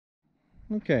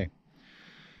Okay.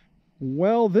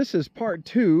 Well, this is part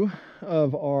 2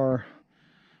 of our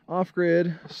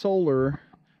off-grid solar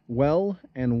well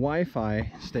and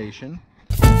Wi-Fi station.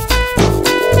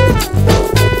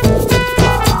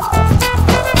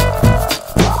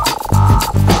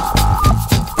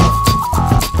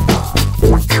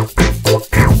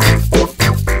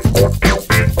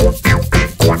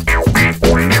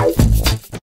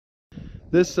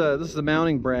 This is the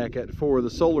mounting bracket for the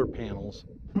solar panels.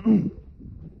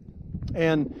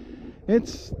 And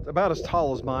it's about as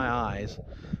tall as my eyes.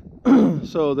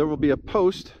 So there will be a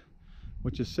post,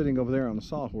 which is sitting over there on the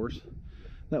sawhorse,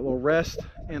 that will rest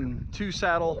in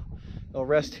it'll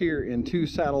rest here in two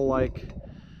saddle-like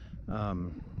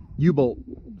U-bolt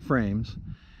frames,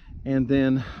 and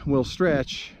then we'll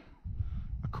stretch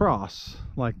across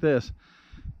like this.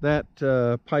 That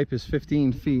pipe is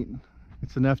 15 feet.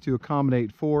 It's enough to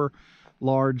accommodate 4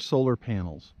 large solar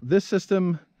panels. This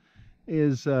system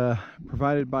is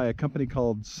provided by a company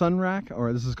called sun-rac,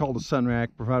 or this is called a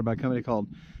sun-rac, provided by a company called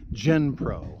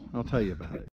GenPro. I'll tell you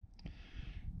about it.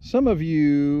 Some of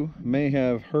you may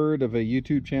have heard of a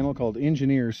YouTube channel called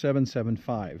Engineer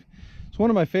 775. It's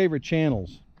one of my favorite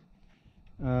channels.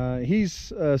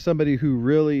 He's somebody who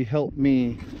really helped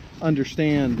me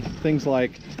understand things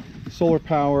like solar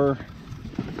power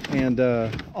and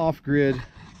off-grid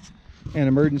and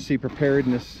emergency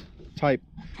preparedness type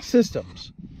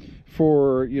systems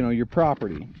for, you know, your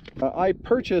property. I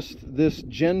purchased this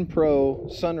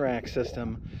GenPro sun-rac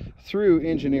system through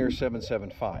Engineer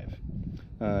 775.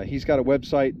 He's got a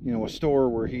website, you know, a store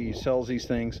where he sells these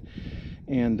things,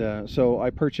 and so I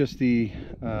purchased the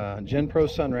GenPro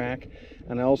sun-rac,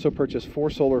 and I also purchased 4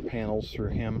 solar panels through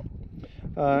him,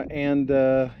 and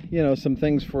you know, some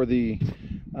things for the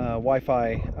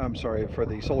for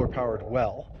the solar powered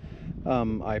well.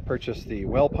 I purchased the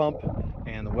well pump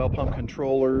and the well pump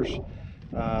controllers,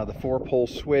 the 4-pole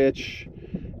switch,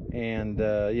 and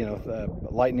you know, the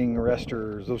lightning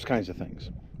arresters, those kinds of things.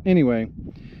 Anyway,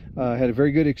 had a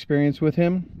very good experience with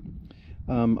him.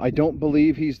 I don't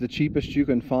believe he's the cheapest you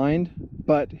can find,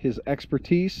 but his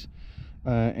expertise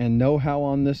and know-how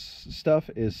on this stuff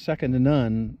is second to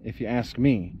none, if you ask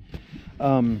me.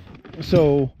 You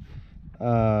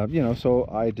know, so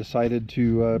I decided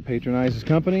to patronize his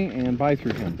company and buy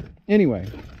through him. Anyway,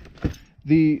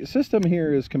 the system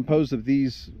here is composed of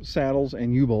these saddles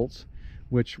and U-bolts,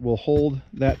 which will hold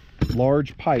that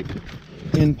large pipe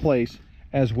in place,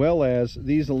 as well as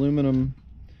these aluminum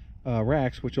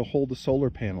racks, which will hold the solar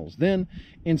panels. Then,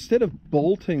 instead of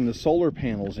bolting the solar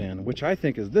panels in, which I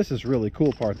think is, this is really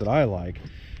cool part that I like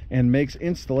and makes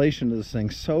installation of this thing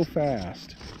so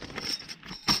fast,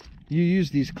 you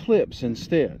use these clips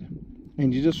instead,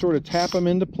 and you just sort of tap them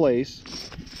into place.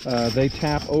 They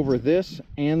tap over this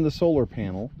and the solar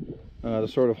panel to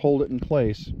sort of hold it in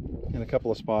place in a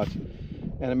couple of spots,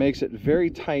 and it makes it very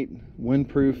tight,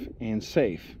 windproof, and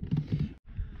safe.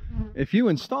 If you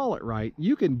install it right,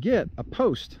 you can get a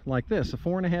post like this, a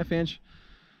 4.5 inch,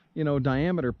 you know,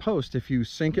 diameter post, if you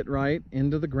sink it right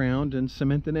into the ground and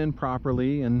cement it in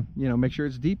properly, and, you know, make sure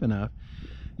it's deep enough.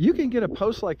 You can get a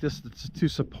post like this to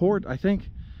support, I think,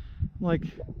 like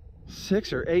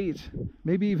 6 or 8,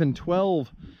 maybe even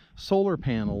 12 solar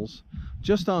panels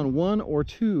just on 1 or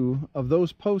 2 of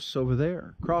those posts over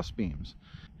there, cross beams.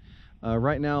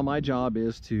 Right now my job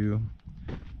is to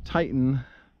tighten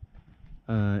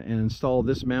and install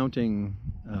this mounting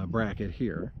bracket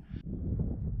here.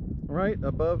 Right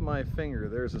above my finger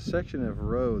there's a section of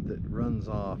road that runs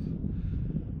off,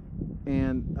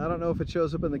 and I don't know if it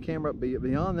shows up in the camera, but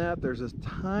beyond that there's this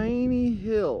tiny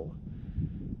hill,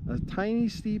 a tiny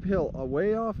steep hill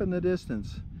way off in the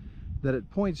distance that it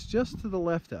points just to the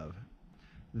left of.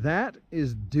 That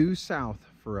is due south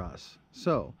for us,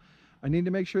 so I need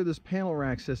to make sure this panel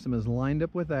rack system is lined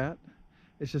up with that.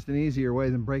 It's just an easier way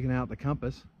than breaking out the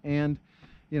compass, and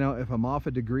you know, if I'm off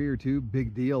a degree or 2,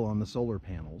 big deal on the solar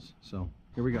panels. So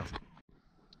here we go.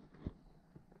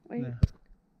 Wait. There.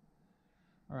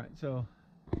 All right, so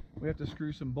we have to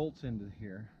screw some bolts into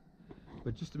here,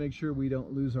 but just to make sure we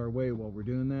don't lose our way while we're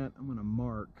doing that, I'm going to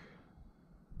mark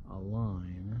a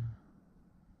line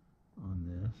on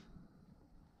this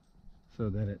so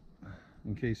that it,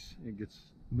 in case it gets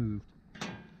moved,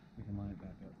 we can line it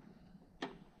back up.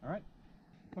 All right.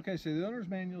 Okay, so the owner's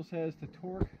manual says to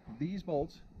torque these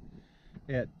bolts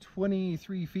at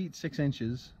 23 feet 6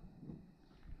 inches,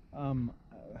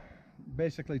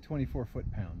 basically 24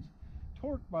 foot-pounds.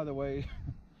 Torque, by the way,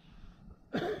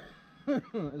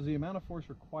 is the amount of force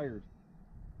required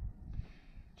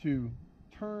to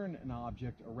turn an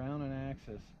object around an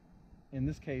axis in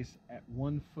this case at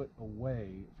 1 foot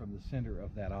away from the center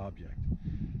of that object.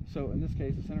 So in this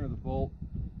case, the center of the bolt,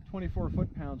 24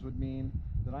 foot-pounds would mean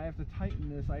that I have to tighten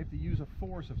this. I have to use a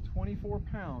force of 24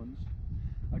 pounds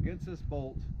against this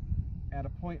bolt at a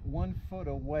point 1 foot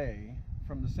away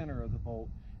from the center of the bolt.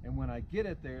 And when I get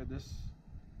it there, this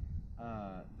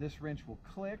wrench will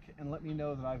click and let me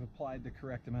know that I've applied the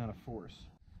correct amount of force.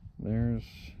 There's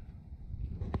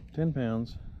 10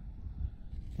 pounds,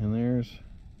 and there's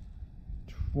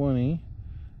 20,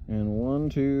 and 1,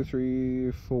 2,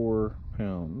 3, 4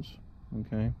 pounds.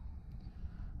 Okay,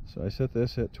 so I set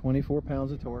this at 24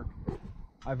 pounds of torque.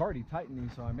 I've already tightened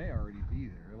these, so I may already be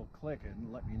there. It'll click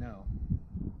and let me know.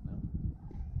 No?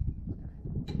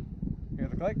 Okay. Hear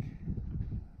the click?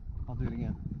 I'll do it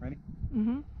again. Ready?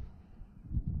 Mm-hmm.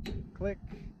 Click.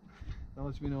 That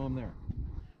lets me know I'm there.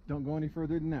 Don't go any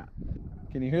further than that.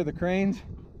 Can you hear the cranes?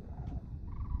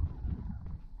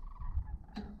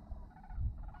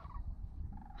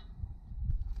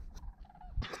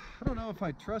 I don't know if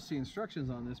I trust the instructions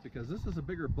on this, because this is a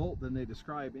bigger bolt than they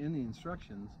describe in the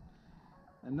instructions.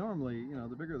 And normally, you know,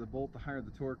 the bigger the bolt, the higher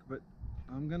the torque, but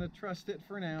I'm gonna trust it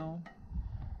for now.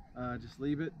 Just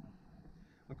leave it.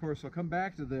 Of course, I'll come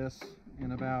back to this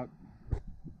in about,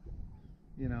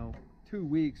 you know, 2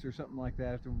 weeks or something like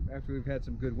that, after we've had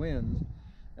some good winds,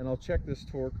 and I'll check this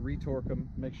torque, retorque them,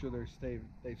 make sure they've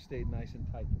stayed nice and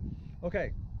tight.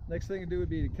 Okay, next thing to do would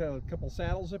be to cut a couple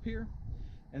saddles up here,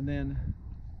 and then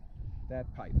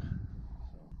that pipe.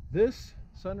 So this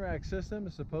sun-rac system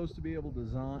is supposed to be able to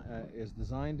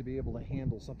designed to be able to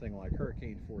handle something like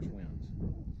hurricane force winds,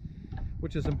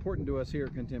 which is important to us here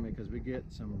at Contempt because we get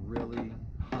some really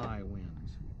high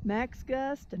winds. Max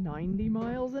gust to 90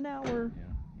 miles an hour.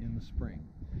 Yeah, in the spring.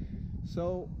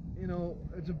 So, you know,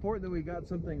 it's important that we got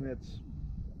something that's,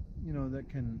 you know, that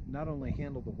can not only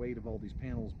handle the weight of all these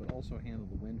panels, but also handle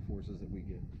the wind forces that we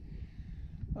get.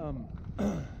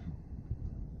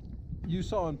 You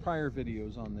saw in prior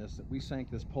videos on this that we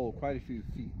sank this pole quite a few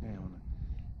feet down,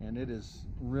 and it is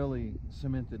really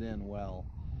cemented in well.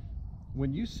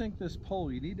 When you sink this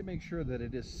pole, you need to make sure that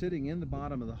it is sitting in the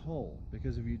bottom of the hole,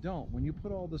 because if you don't, when you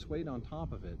put all this weight on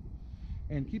top of it,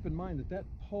 and keep in mind that that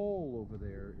pole over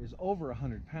there is over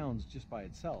 100 pounds just by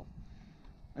itself,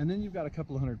 and then you've got a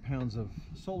couple of 100 pounds of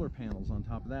solar panels on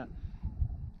top of that.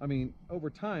 I mean, over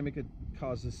time it could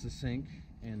cause this to sink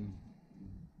and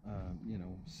you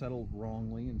know, settle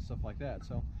wrongly and stuff like that.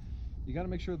 So you got to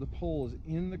make sure the pole is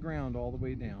in the ground all the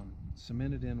way down,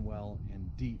 cemented in well and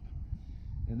deep.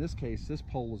 In this case, this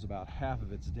pole is about half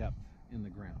of its depth in the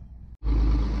ground.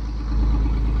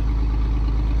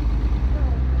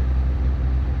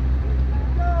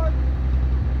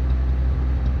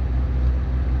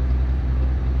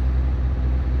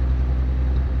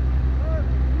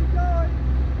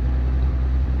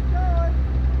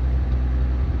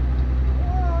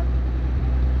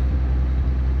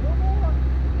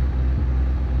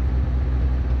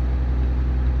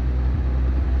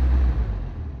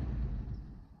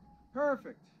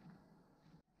 Perfect.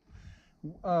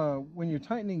 When you're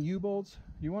tightening U-bolts,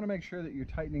 you want to make sure that you're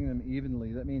tightening them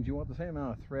evenly. That means you want the same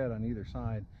amount of thread on either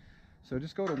side. So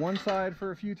just go to one side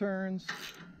for a few turns,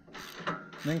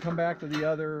 then come back to the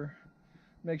other.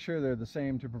 Make sure they're the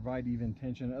same to provide even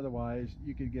tension. Otherwise,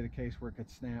 you could get a case where it could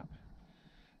snap.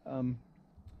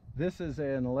 This is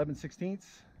an 11/16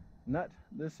 nut.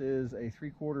 This is a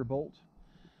 3/4 bolt.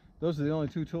 Those are the only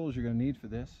two tools you're going to need for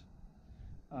this,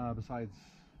 besides,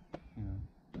 you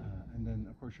know, and then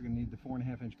of course you're going to need the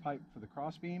 4.5-inch pipe for the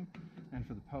cross beam and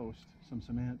for the post, some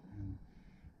cement.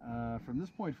 And from this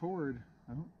point forward,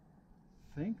 I don't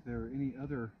think there are any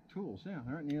other tools. Yeah,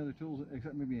 there aren't any other tools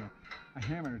except maybe a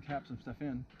hammer to tap some stuff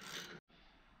in.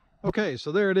 Okay,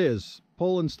 so there it is,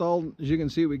 pole installed. As you can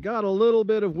see, we got a little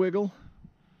bit of wiggle.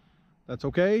 That's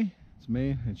okay.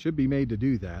 It should be made to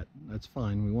do that. That's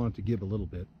fine. We want it to give a little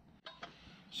bit.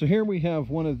 So here we have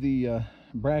one of the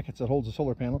brackets that holds the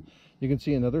solar panel. You can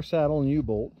see another saddle and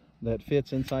U-bolt that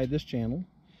fits inside this channel,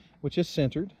 which is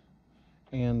centered.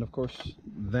 And of course,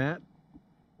 that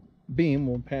beam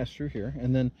will pass through here.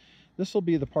 And then this will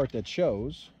be the part that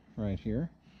shows right here.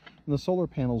 And the solar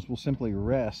panels will simply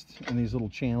rest in these little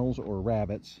channels or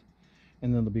rabbets,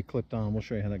 and then they'll be clipped on. We'll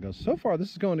show you how that goes. So far,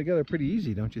 this is going together pretty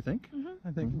easy, don't you think? Mm-hmm.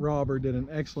 I think Robert did an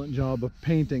excellent job of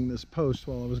painting this post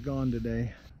while I was gone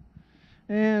today.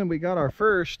 And we got our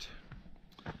first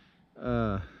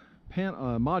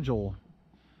module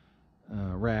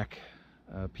rack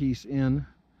piece in,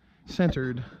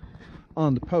 centered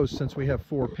on the post, since we have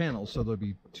 4 panels. So there'll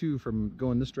be 2 from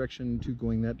going this direction, 2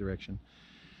 going that direction.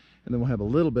 And then we'll have a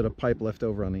little bit of pipe left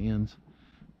over on the ends.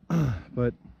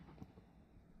 But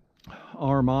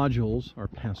our modules, our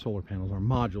solar panels, our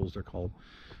modules they're called,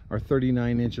 are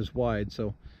 39 inches wide.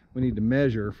 So we need to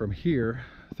measure from here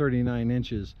 39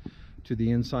 inches to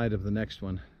the inside of the next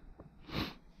one,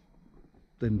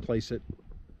 then place it,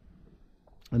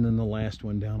 and then the last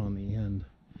one down on the end.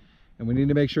 And we need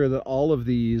to make sure that all of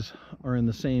these are in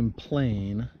the same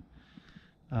plane,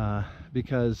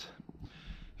 because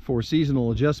for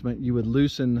seasonal adjustment you would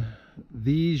loosen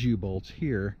these U-bolts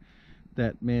here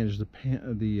that manage the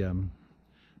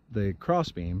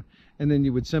crossbeam, and then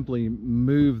you would simply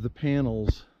move the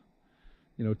panels,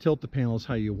 you know, tilt the panels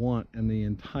how you want, and the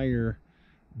entire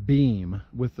beam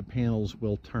with the panels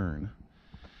will turn.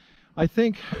 I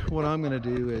think what I'm going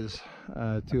to do is,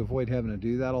 to avoid having to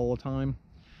do that all the time,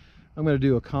 I'm going to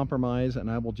do a compromise, and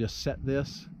I will just set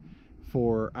this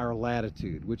for our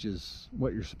latitude, which is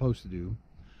what you're supposed to do.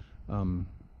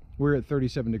 We're at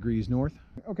 37 degrees north.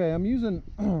 Okay, I'm using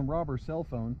Robert's cell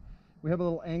phone. We have a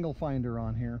little angle finder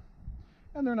on here,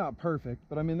 and they're not perfect,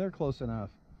 but I mean they're close enough.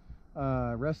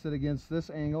 Rested against this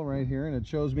angle right here, and it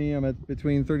shows me I'm at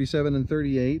between 37 and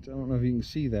 38. I don't know if you can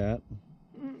see that.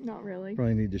 Not really.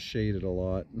 Probably need to shade it a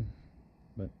lot,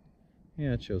 but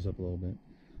yeah, it shows up a little bit.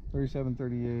 37,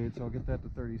 38, so I'll get that to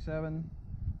 37,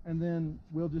 and then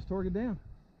we'll just torque it down.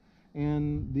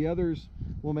 And the others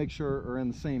we'll make sure are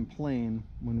in the same plane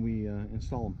when we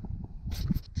install them.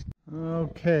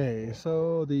 Okay,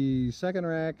 so the second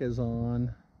rack is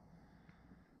on.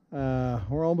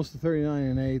 We're almost to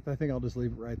 39 1/8. I think I'll just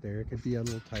leave it right there. It could be a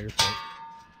little tighter fit.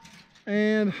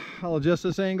 And I'll adjust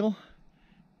this angle,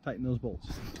 tighten those bolts.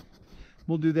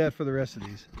 We'll do that for the rest of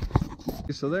these.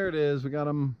 So there it is. We got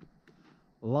them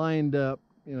lined up,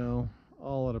 you know,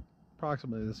 all at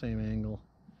approximately the same angle.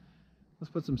 Let's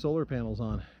put some solar panels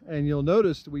on. And you'll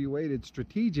notice we waited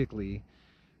strategically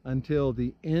until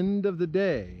the end of the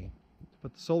day to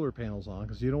put the solar panels on,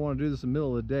 because you don't want to do this in the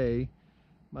middle of the day. You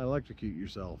might electrocute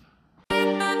yourself.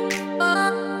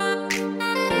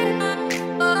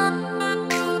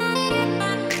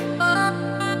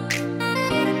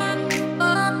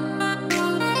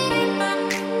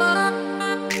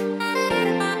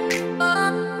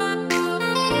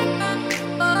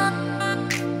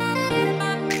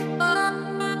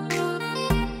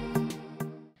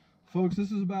 Folks,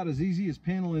 this is about as easy as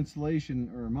panel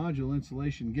installation or module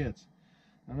installation gets.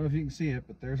 I don't know if you can see it,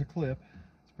 but there's a clip.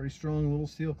 It's a pretty strong little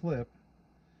steel clip.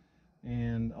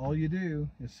 And all you do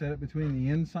is set it between the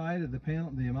inside of the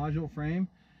panel, the module frame,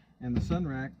 and the sun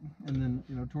rack, and then,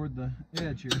 you know, toward the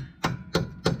edge here.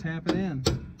 Tap it in.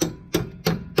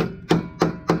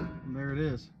 And there it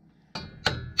is.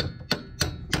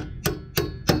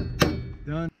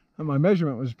 Done. My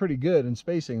measurement was pretty good in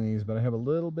spacing these, but I have a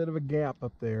little bit of a gap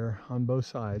up there on both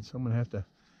sides, so I'm going to have to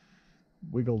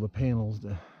wiggle the panels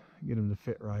to get them to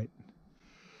fit right.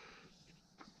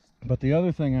 But the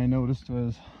other thing I noticed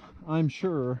was, I'm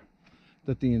sure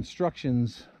that the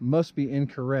instructions must be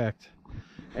incorrect,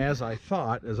 as I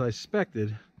thought, as I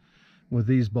expected, with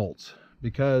these bolts,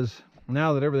 because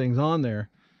now that everything's on there,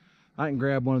 I can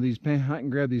grab one of these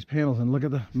these panels and look at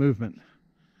the movement.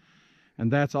 And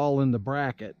that's all in the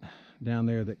bracket down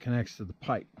there that connects to the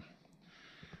pipe.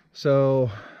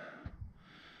 So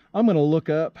I'm going to look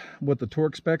up what the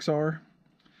torque specs are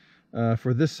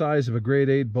for this size of a grade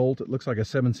 8 bolt. It looks like a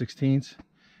 7/16.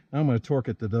 I'm going to torque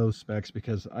it to those specs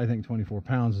because I think 24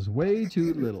 pounds is way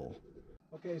too little.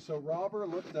 Okay, so Robert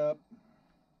looked up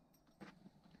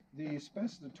the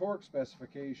torque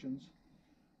specifications,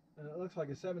 and it looks like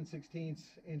a 7/16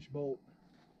 inch bolt,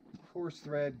 coarse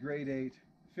thread, grade 8.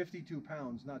 52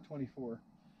 pounds, not 24.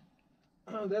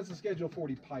 That's a Schedule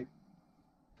 40 pipe.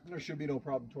 There should be no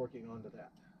problem torquing onto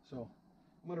that. So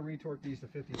I'm going to retorque these to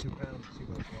 52 pounds and see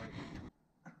what it's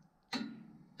like.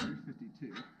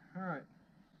 52. All right.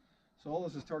 So all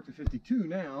this is torqued to 52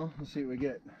 now. Let's see what we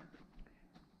get.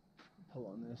 Pull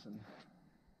on this, and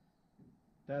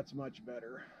that's much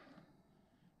better.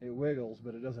 It wiggles,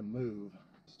 but it doesn't move.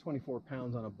 It's 24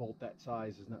 pounds on a bolt that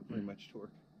size is not very much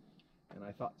torque. And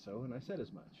I thought so, and I said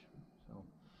as much. So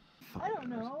I don't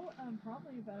know,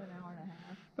 probably about an hour and a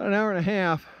half. About an hour and a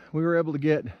half, we were able to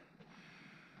get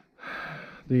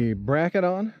the bracket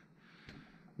on,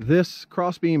 this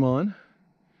cross beam on,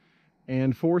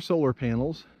 and 4 solar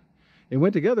panels. It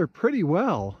went together pretty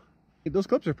well. Those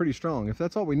clips are pretty strong. If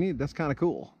that's all we need, that's kind of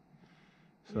cool.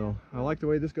 So yeah. I like the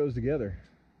way this goes together.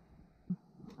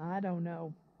 I don't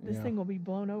know. This thing will be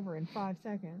blown over in 5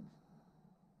 seconds.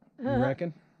 You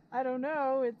reckon? I don't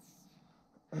know. It's,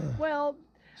 well...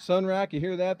 Sun-rac, you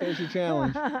hear that? There's your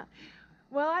challenge.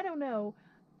 Well, I don't know.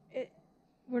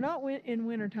 We're not in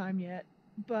wintertime yet,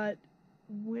 but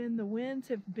when the winds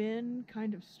have been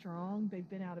kind of strong, they've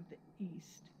been out of the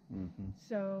east.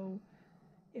 So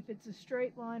if it's a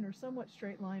straight line or somewhat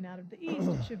straight line out of the east,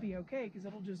 it should be okay because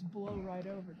it'll just blow right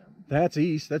over them. That's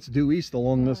east. That's due east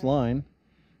along this line.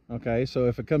 Okay, so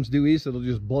if it comes due east, it'll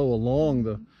just blow along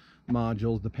the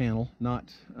modules, the panel, not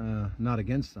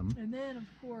against them. And then, of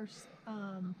course,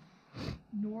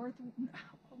 north.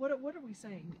 What are we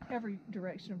saying? Every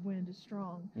direction of wind is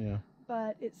strong. Yeah.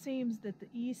 But it seems that the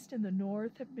east and the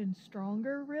north have been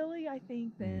stronger, really, I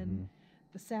think, than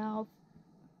the south.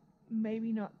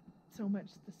 Maybe not so much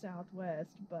the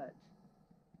southwest, but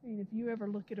I mean, if you ever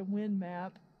look at a wind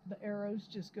map, the arrows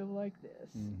just go like this.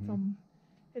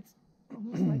 It's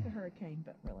almost like a hurricane,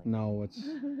 but really. No, it's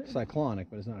cyclonic,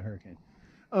 but it's not a hurricane.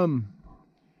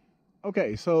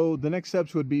 Okay, so the next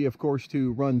steps would be, of course,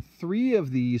 to run 3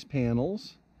 of these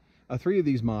panels, 3 of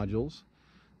these modules,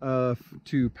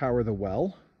 to power the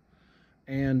well,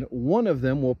 and one of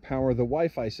them will power the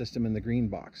Wi-Fi system in the green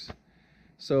box.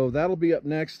 So that'll be up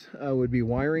next. Would be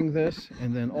wiring this,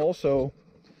 and then also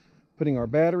putting our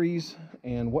batteries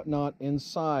and whatnot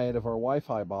inside of our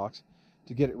Wi-Fi box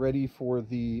to get it ready for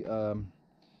the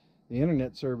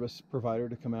internet service provider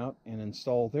to come out and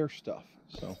install their stuff.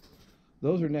 So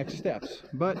those are next steps.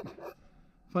 But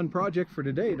fun project for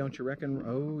today, don't you reckon?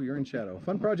 Oh, you're in shadow.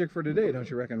 Fun project for today, don't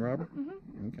you reckon, Robert?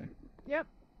 Okay. Yep.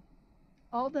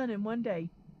 All done in one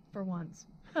day, for once.